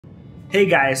Hey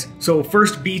guys, so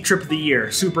first bee trip of the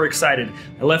year, super excited.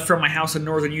 I left from my house in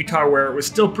northern Utah where it was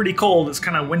still pretty cold, it's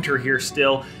kind of winter here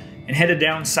still, and headed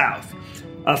down south.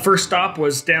 First stop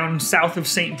was down south of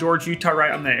St. George, Utah,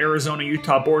 right on the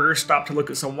Arizona-Utah border. Stopped to look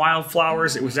at some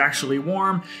wildflowers. It was actually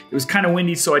warm. It was kind of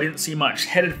windy, so I didn't see much.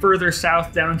 Headed further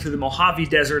south down into the Mojave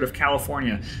Desert of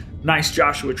California. Nice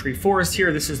Joshua Tree forest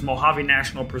here. This is Mojave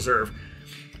National Preserve.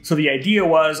 So the idea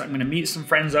was I'm going to meet some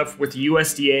friends up with the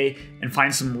USDA and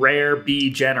find some rare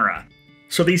bee genera.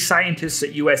 So these scientists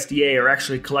at USDA are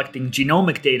actually collecting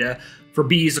genomic data for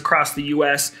bees across the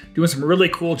US, doing some really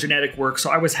cool genetic work,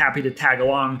 so I was happy to tag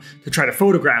along to try to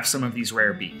photograph some of these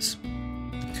rare bees.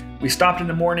 We stopped in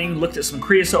the morning, looked at some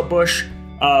creosote bush,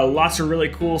 lots of really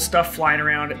cool stuff flying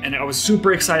around, and I was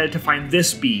super excited to find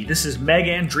this bee. This is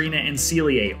andrina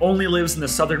enceliae, only lives in the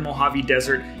southern Mojave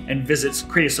Desert and visits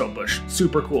creosote bush.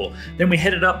 Super cool. Then we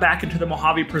headed up back into the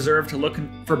Mojave Preserve to look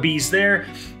for bees there.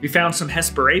 We found some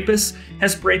Hesperapis.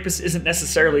 Hesperapis isn't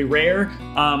necessarily rare,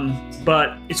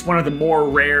 but it's one of the more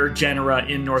rare genera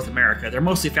in North America. They're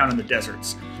mostly found in the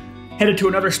deserts. Headed to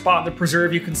another spot in the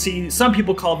preserve. You can see some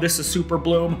people call this a super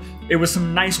bloom. It was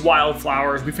some nice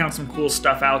wildflowers. We found some cool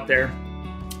stuff out there.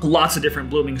 Lots of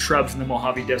different blooming shrubs in the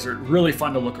Mojave Desert. Really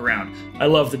fun to look around. I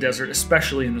love the desert,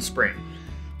 especially in the spring.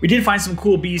 We did find some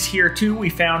cool bees here too. We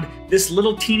found this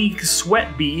little teeny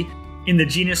sweat bee in the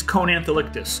genus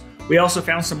Conanthalictus. We also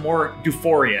found some more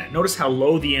Duphoria. Notice how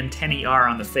low the antennae are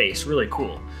on the face. Really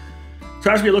cool. So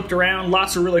as we looked around,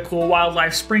 lots of really cool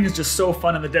wildlife. Spring is just so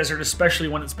fun in the desert, especially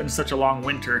when it's been such a long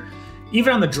winter.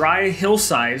 Even on the dry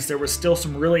hillsides, there was still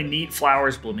some really neat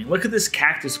flowers blooming. Look at this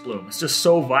cactus bloom. It's just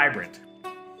so vibrant.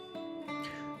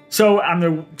 So on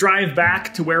the drive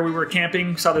back to where we were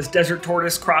camping, saw this desert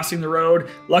tortoise crossing the road.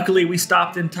 Luckily, we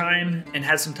stopped in time and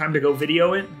had some time to go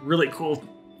video it. Really cool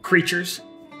creatures.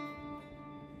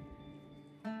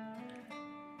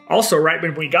 Also, right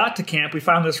when we got to camp, we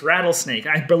found this rattlesnake.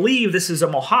 I believe this is a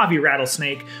Mojave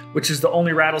rattlesnake, which is the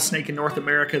only rattlesnake in North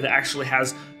America that actually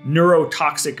has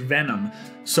neurotoxic venom.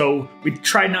 So we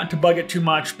tried not to bug it too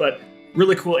much, but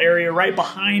really cool area. Right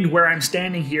behind where I'm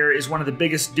standing here is one of the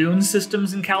biggest dune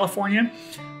systems in California.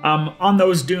 On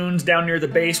those dunes down near the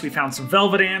base, we found some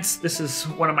velvet ants. This is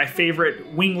one of my favorite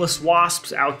wingless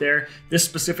wasps out there. This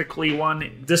specific one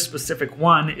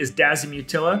is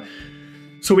Dasyamutilla.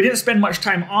 So we didn't spend much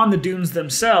time on the dunes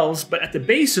themselves, but at the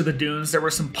base of the dunes, there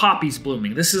were some poppies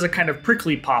blooming. This is a kind of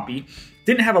prickly poppy.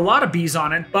 Didn't have a lot of bees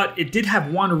on it, but it did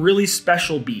have one really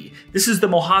special bee. This is the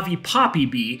Mojave poppy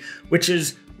bee, which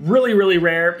is really, really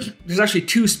rare. There's actually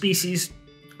two species,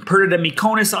 Perdita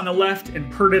meconus on the left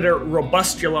and Perdita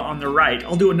robustula on the right.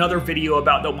 I'll do another video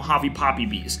about the Mojave poppy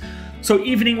bees. So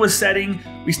evening was setting,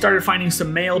 we started finding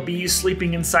some male bees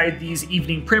sleeping inside these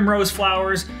evening primrose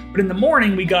flowers, but in the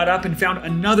morning we got up and found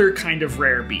another kind of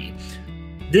rare bee.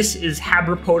 This is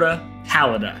Habropoda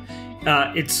pallida.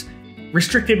 It's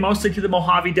restricted mostly to the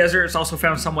Mojave Desert. It's also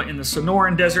found somewhat in the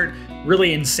Sonoran Desert,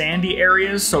 really in sandy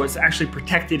areas, so it's actually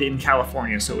protected in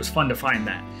California, so it was fun to find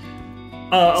that.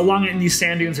 Along in these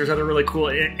sand dunes, there's other really cool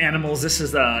animals. This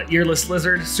is the Earless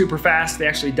Lizard, super fast. They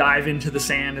actually dive into the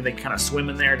sand and they kind of swim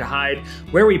in there to hide.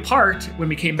 Where we parked, when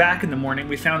we came back in the morning,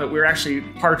 we found that we were actually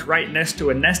parked right next to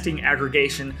a nesting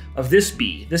aggregation of this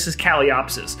bee. This is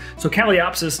Calliops. So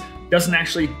Calliops doesn't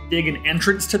actually dig an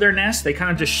entrance to their nest. They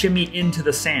kind of just shimmy into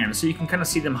the sand. So you can kind of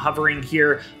see them hovering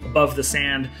here above the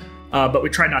sand. But we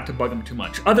try not to bug them too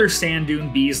much. Other sand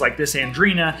dune bees like this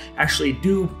andrina actually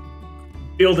do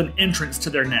build an entrance to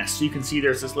their nest. So you can see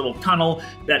there's this little tunnel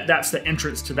that's the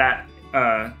entrance to that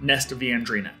nest of the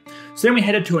andrina. So then we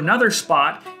headed to another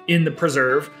spot in the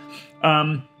preserve,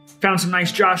 found some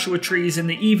nice Joshua trees. In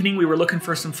the evening we were looking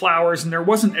for some flowers and there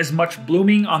wasn't as much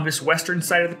blooming on this western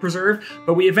side of the preserve,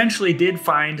 but we eventually did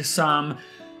find some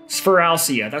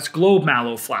spheralcia, that's globe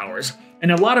mallow flowers.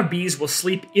 And a lot of bees will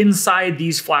sleep inside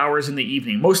these flowers in the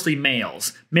evening, mostly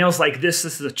males. Males like this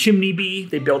is a chimney bee.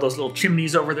 They build those little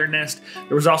chimneys over their nest.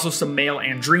 There was also some male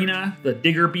andrina, the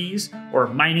digger bees, or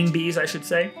mining bees, I should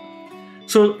say.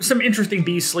 So some interesting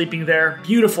bees sleeping there.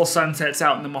 Beautiful sunsets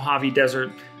out in the Mojave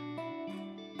Desert.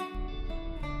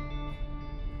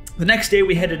 The next day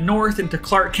we headed north into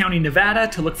Clark County, Nevada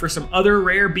to look for some other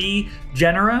rare bee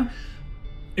genera.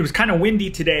 It was kind of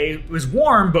windy today. It was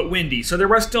warm, but windy. So there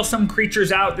was still some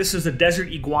creatures out. This is a desert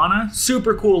iguana,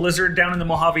 super cool lizard down in the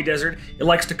Mojave Desert. It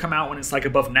likes to come out when it's like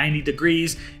above 90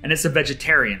 degrees and it's a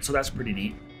vegetarian, so that's pretty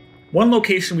neat. One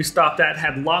location we stopped at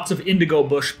had lots of indigo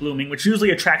bush blooming, which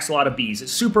usually attracts a lot of bees.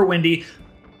 It's super windy,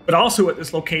 but also at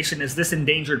this location is this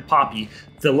endangered poppy,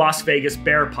 the Las Vegas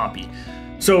bear poppy.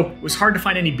 So it was hard to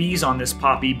find any bees on this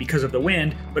poppy because of the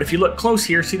wind, but if you look close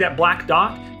here, see that black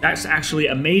dot? That's actually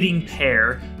a mating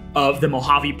pair of the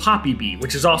Mojave poppy bee,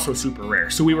 which is also super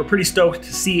rare. So we were pretty stoked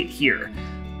to see it here.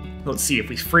 Let's see if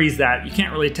we freeze that. You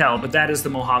can't really tell, but that is the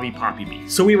Mojave poppy bee.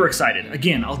 So we were excited.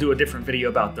 Again, I'll do a different video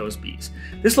about those bees.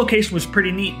 This location was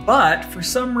pretty neat, but for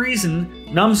some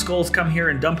reason, numbskulls come here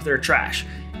and dump their trash.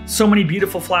 So many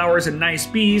beautiful flowers and nice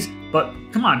bees, but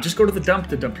come on, just go to the dump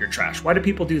to dump your trash. Why do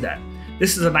people do that?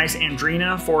 This is a nice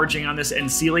andrina foraging on this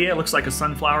Encelia. It looks like a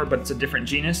sunflower, but it's a different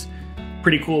genus.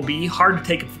 Pretty cool bee. Hard to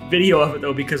take a video of it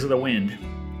though because of the wind.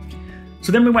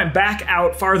 So then we went back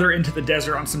out farther into the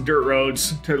desert on some dirt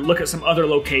roads to look at some other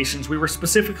locations. We were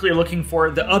specifically looking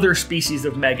for the other species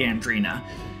of Megandrina.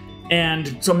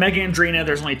 And so Megandrina,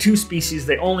 there's only 2 species.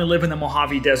 They only live in the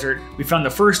Mojave Desert. We found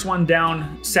the first one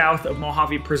down south of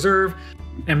Mojave Preserve,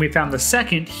 and we found the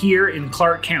second here in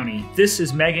Clark County. This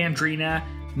is Megandrina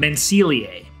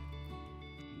Menceliae.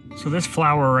 So this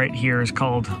flower right here is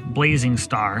called Blazing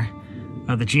Star.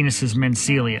 The genus is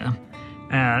Mencelia.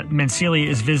 Mencelia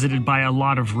is visited by a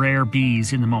lot of rare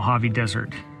bees in the Mojave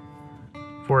Desert.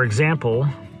 For example,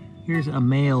 here's a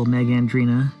male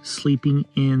Megandrina sleeping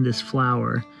in this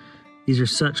flower. These are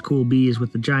such cool bees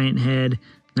with the giant head,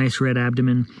 nice red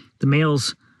abdomen. The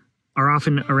males are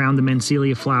often around the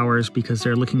Mencelia flowers because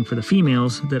they're looking for the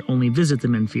females that only visit the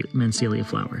Mencelia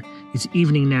flower. It's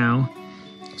evening now,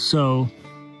 so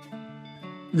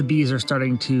the bees are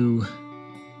starting to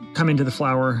come into the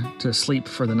flower to sleep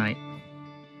for the night.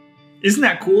 Isn't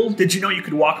that cool? Did you know you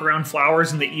could walk around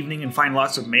flowers in the evening and find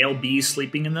lots of male bees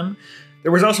sleeping in them?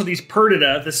 There was also these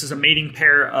Perdita. This is a mating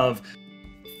pair of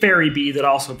fairy bee that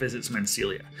also visits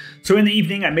Mencelia. So in the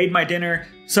evening, I made my dinner.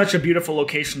 Such a beautiful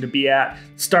location to be at.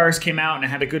 Stars came out and I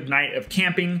had a good night of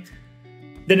camping.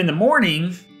 Then in the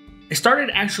morning, I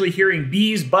started actually hearing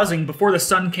bees buzzing before the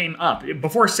sun came up,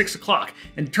 before 6 o'clock.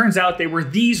 And it turns out they were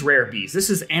these rare bees.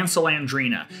 This is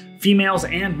Ancelandrina, females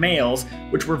and males,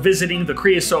 which were visiting the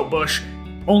creosote bush,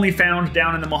 only found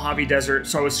down in the Mojave Desert.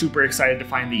 So I was super excited to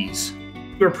find these.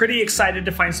 We were pretty excited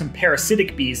to find some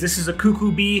parasitic bees. This is a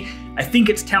cuckoo bee. I think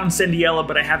it's Townsendiella,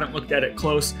 but I haven't looked at it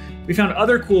close. We found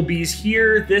other cool bees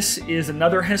here. This is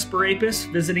another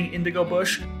Hesperapis visiting indigo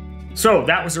bush. So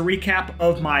that was a recap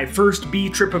of my first bee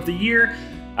trip of the year,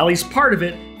 at least part of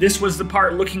it. This was the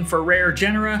part looking for rare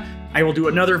genera. I will do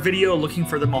another video looking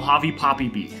for the Mojave poppy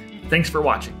bee. Thanks for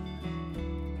watching.